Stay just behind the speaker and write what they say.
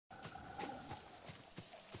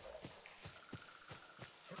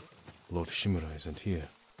Lord Shimura isn't here.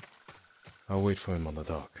 I'll wait for him on the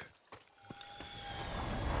dock.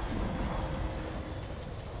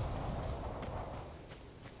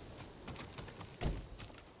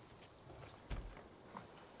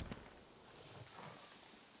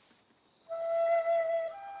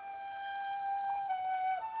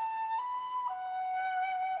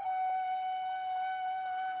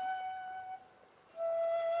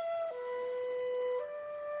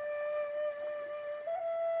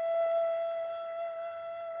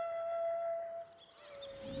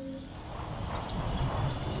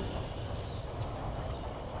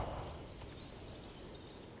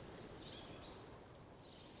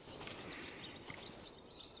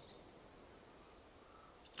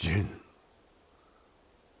 Jin.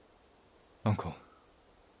 Uncle.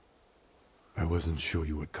 I wasn't sure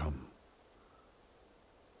you would come.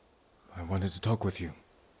 I wanted to talk with you.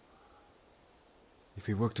 If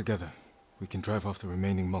we work together, we can drive off the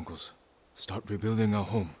remaining Mongols. Start rebuilding our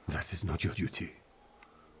home. That is not your duty.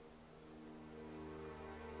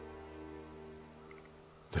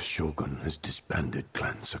 The Shogun has disbanded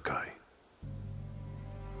Clan Sakai.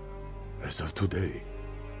 As of today,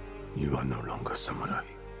 you are no longer samurai.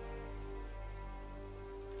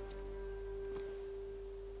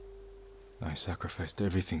 I sacrificed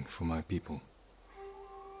everything for my people.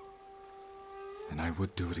 And I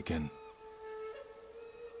would do it again.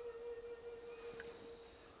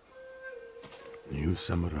 New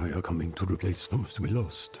samurai are coming to replace those we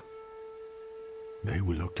lost. They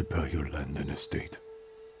will occupy your land and estate.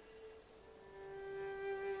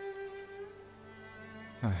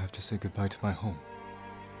 I have to say goodbye to my home.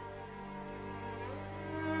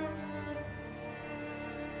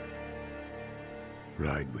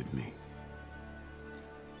 Ride with me.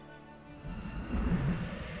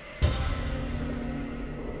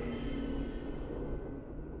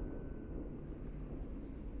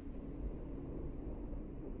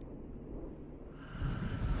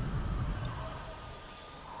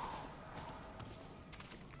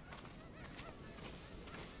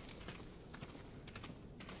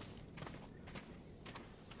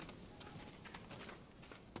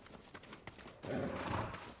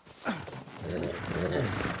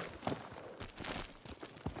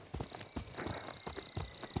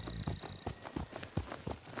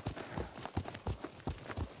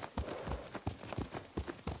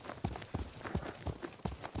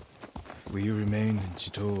 Will you remain in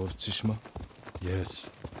Chito of Tsushima? Yes.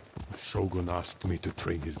 The Shogun asked me to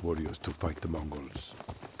train his warriors to fight the Mongols.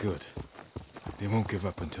 Good. They won't give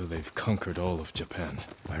up until they've conquered all of Japan.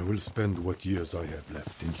 I will spend what years I have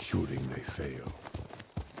left ensuring they fail.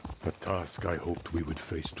 A task I hoped we would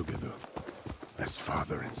face together, as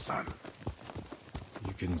father and son.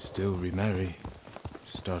 You can still remarry,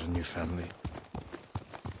 start a new family.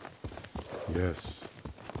 Yes,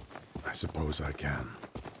 I suppose I can.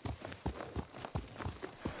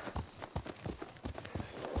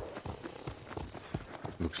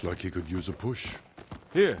 Looks like he could use a push.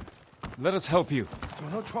 Here, let us help you. Do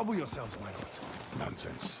not trouble yourselves, my lord.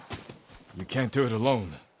 Nonsense. You can't do it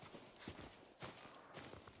alone.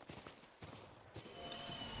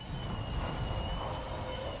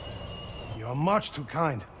 You are much too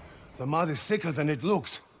kind. The mud is thicker than it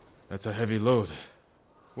looks. That's a heavy load.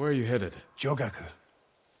 Where are you headed? Jogaku.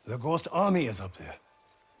 The ghost army is up there.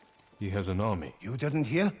 He has an army. You didn't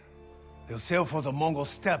hear? They'll sail for the Mongol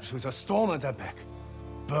steppes with a storm at their back.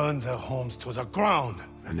 Burn their homes to the ground.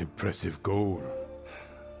 An impressive goal.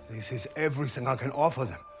 This is everything I can offer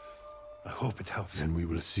them. I hope it helps. Then we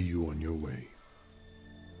will see you on your way.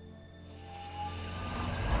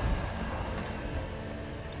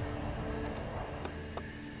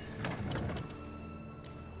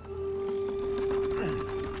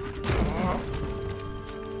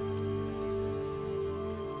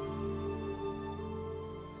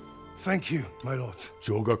 Thank you, my lord.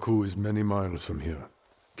 Jogaku is many miles from here.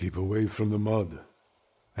 Keep away from the mud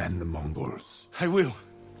and the Mongols. I will.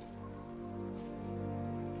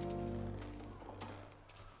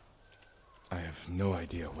 I have no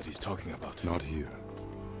idea what he's talking about. Not here.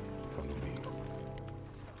 Follow me.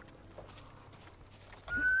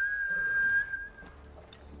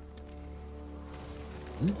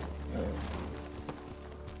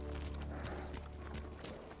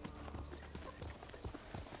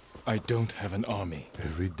 I don't have an army.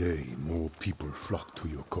 Every day, more people flock to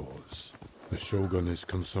your cause. The Shogun is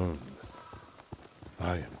concerned.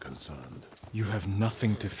 I am concerned. You have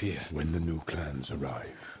nothing to fear. When the new clans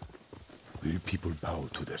arrive, will people bow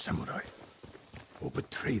to their samurai? Or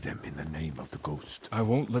betray them in the name of the ghost? I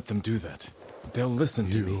won't let them do that. They'll listen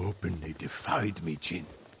to You me. openly defied me, Jin.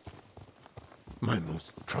 My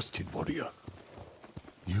most trusted warrior.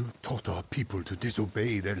 You taught our people to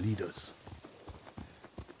disobey their leaders.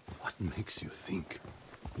 What makes you think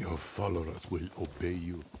your followers will obey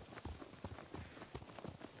you?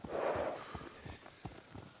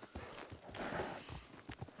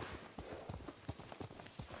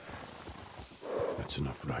 That's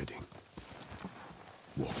enough riding.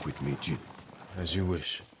 Walk with me, Jin. As you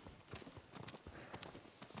wish.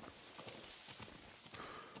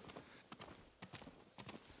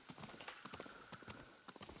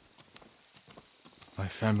 My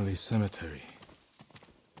family's cemetery.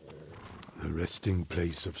 The resting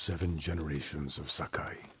place of 7 generations of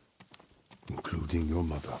Sakai, including your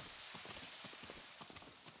mother.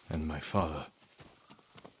 And my father.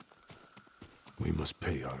 We must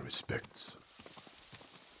pay our respects.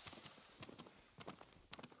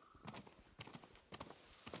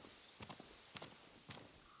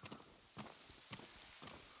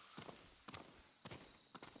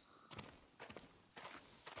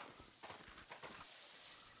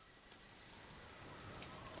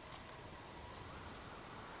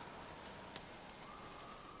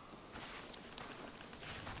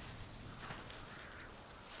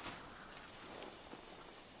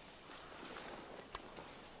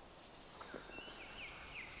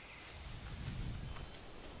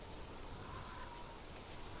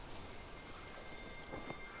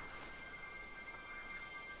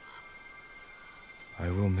 I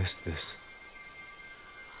will miss this.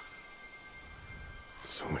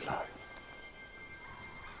 So will I.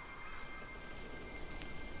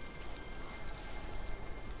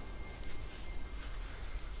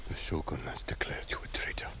 The Shogun has declared you a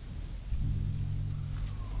traitor.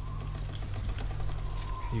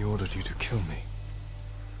 He ordered you to kill me.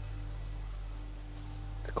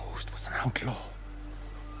 The Ghost was an outlaw.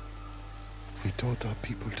 He taught our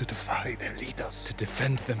people to defy their leaders. To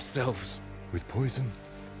defend themselves. With poison.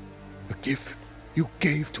 A gift you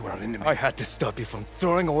gave to our enemy. I had to stop you from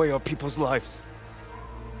throwing away our people's lives.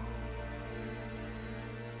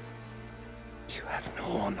 You have no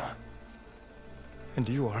honor. And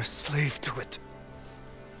you are a slave to it.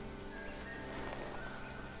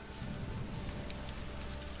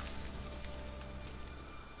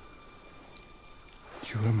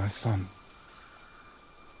 You are my son.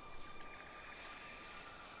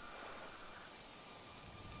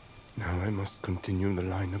 Now I must continue the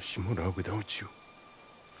line of Shimura without you.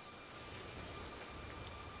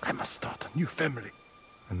 I must start a new family.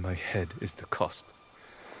 And my head is the cost.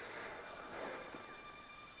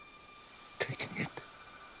 Taking it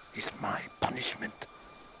is my punishment.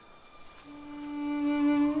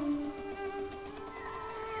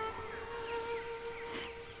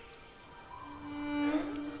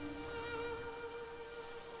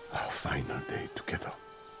 Our final day together.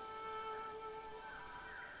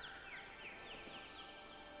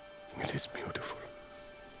 It is beautiful.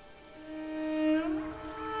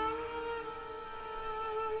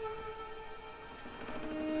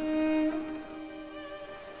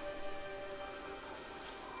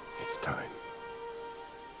 It's time.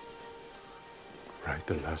 Write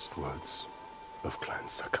the last words of Clan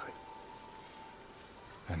Sakai.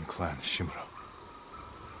 And Clan Shimura.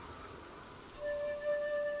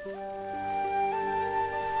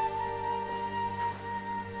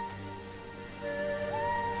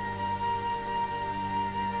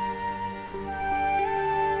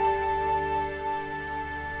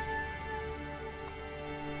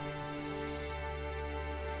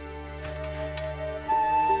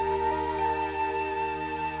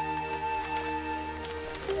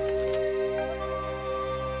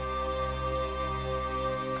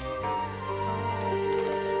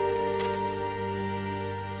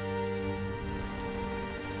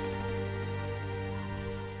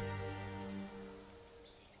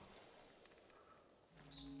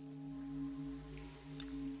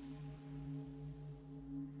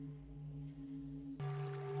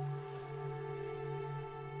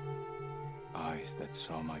 Eyes that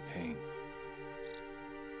saw my pain.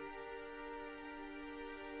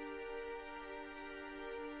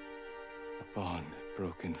 A bond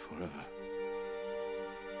broken forever.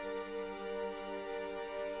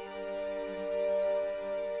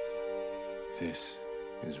 This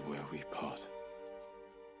is where we part.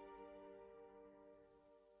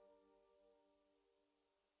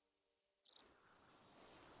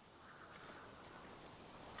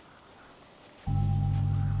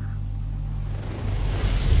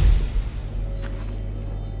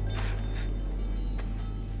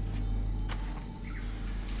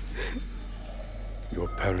 Your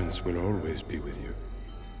parents will always be with you.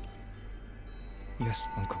 Yes,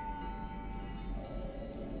 Uncle.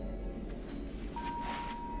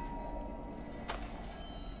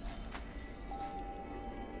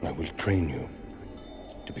 I will train you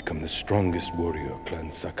to become the strongest warrior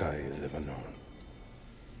Clan Sakai has ever known.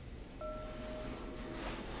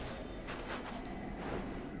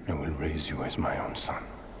 I will raise you as my own son.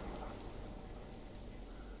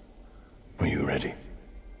 Are you ready?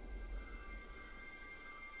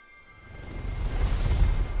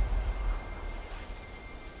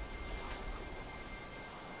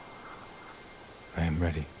 I am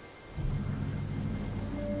ready.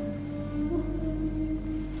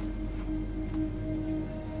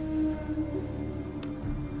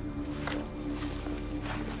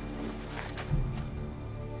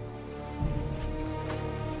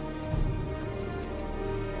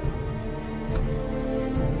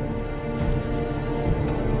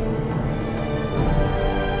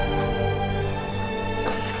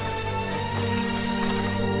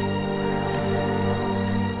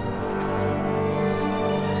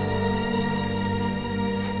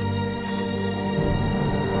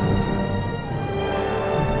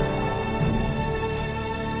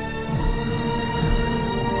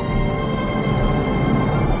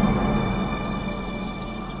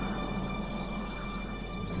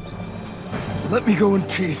 Let me go in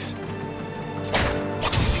peace.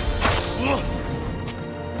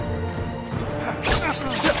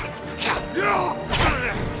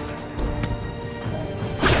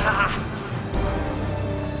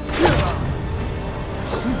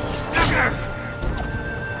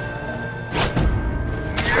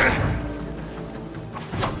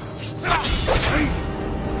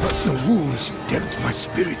 The wounds you dealt my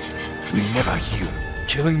spirit will never heal.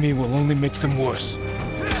 Killing me will only make them worse.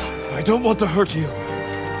 I don't want to hurt you.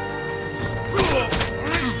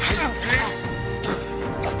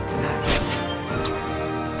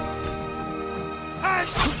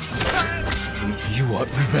 You want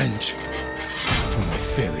revenge for my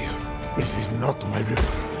failure. This is not my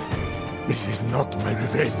This is not my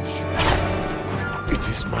revenge. It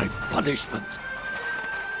is my punishment.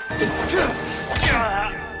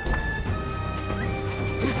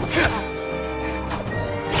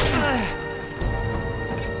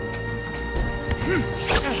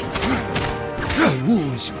 The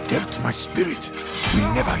wounds you dealt my spirit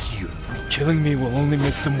will never heal. Killing me will only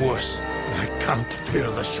make them worse. I can't fear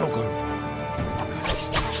the Shogun.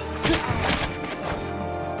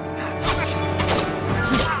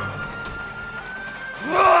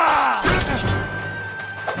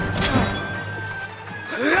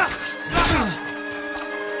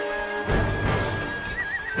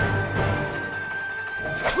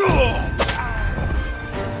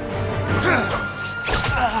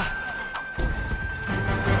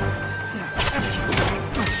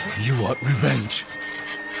 You want revenge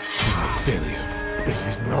for my failure. This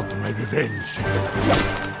is not my revenge.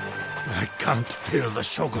 I can't fear the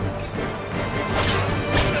Shogun.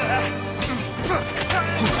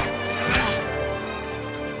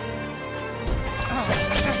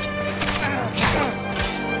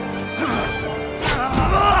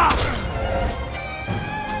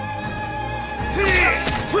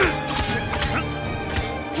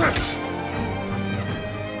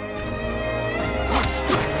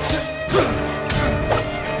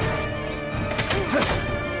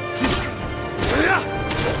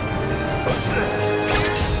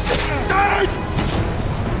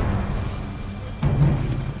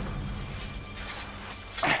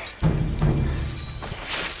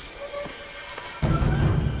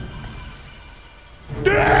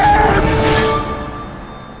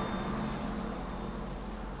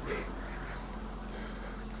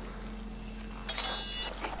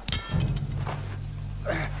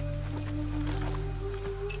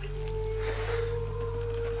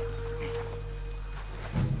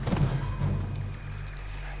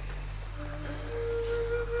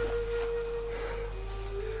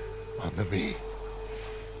 Honor me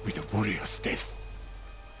with a warrior's death.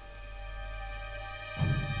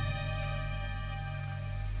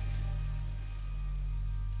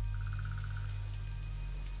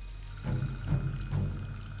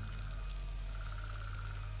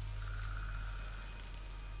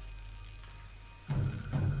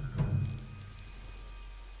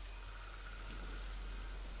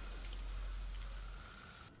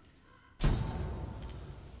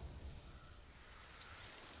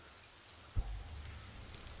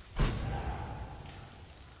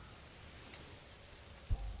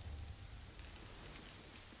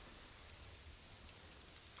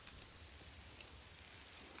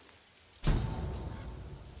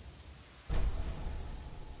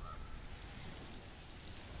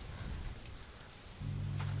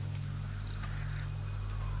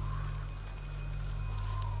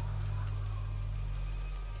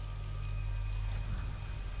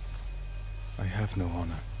 I have no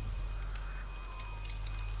honor.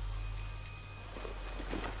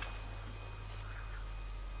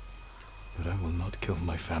 kill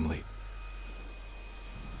my family.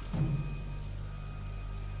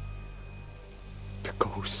 The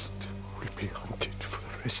ghost will be hunted for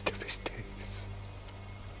the rest of his days.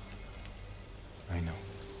 I know.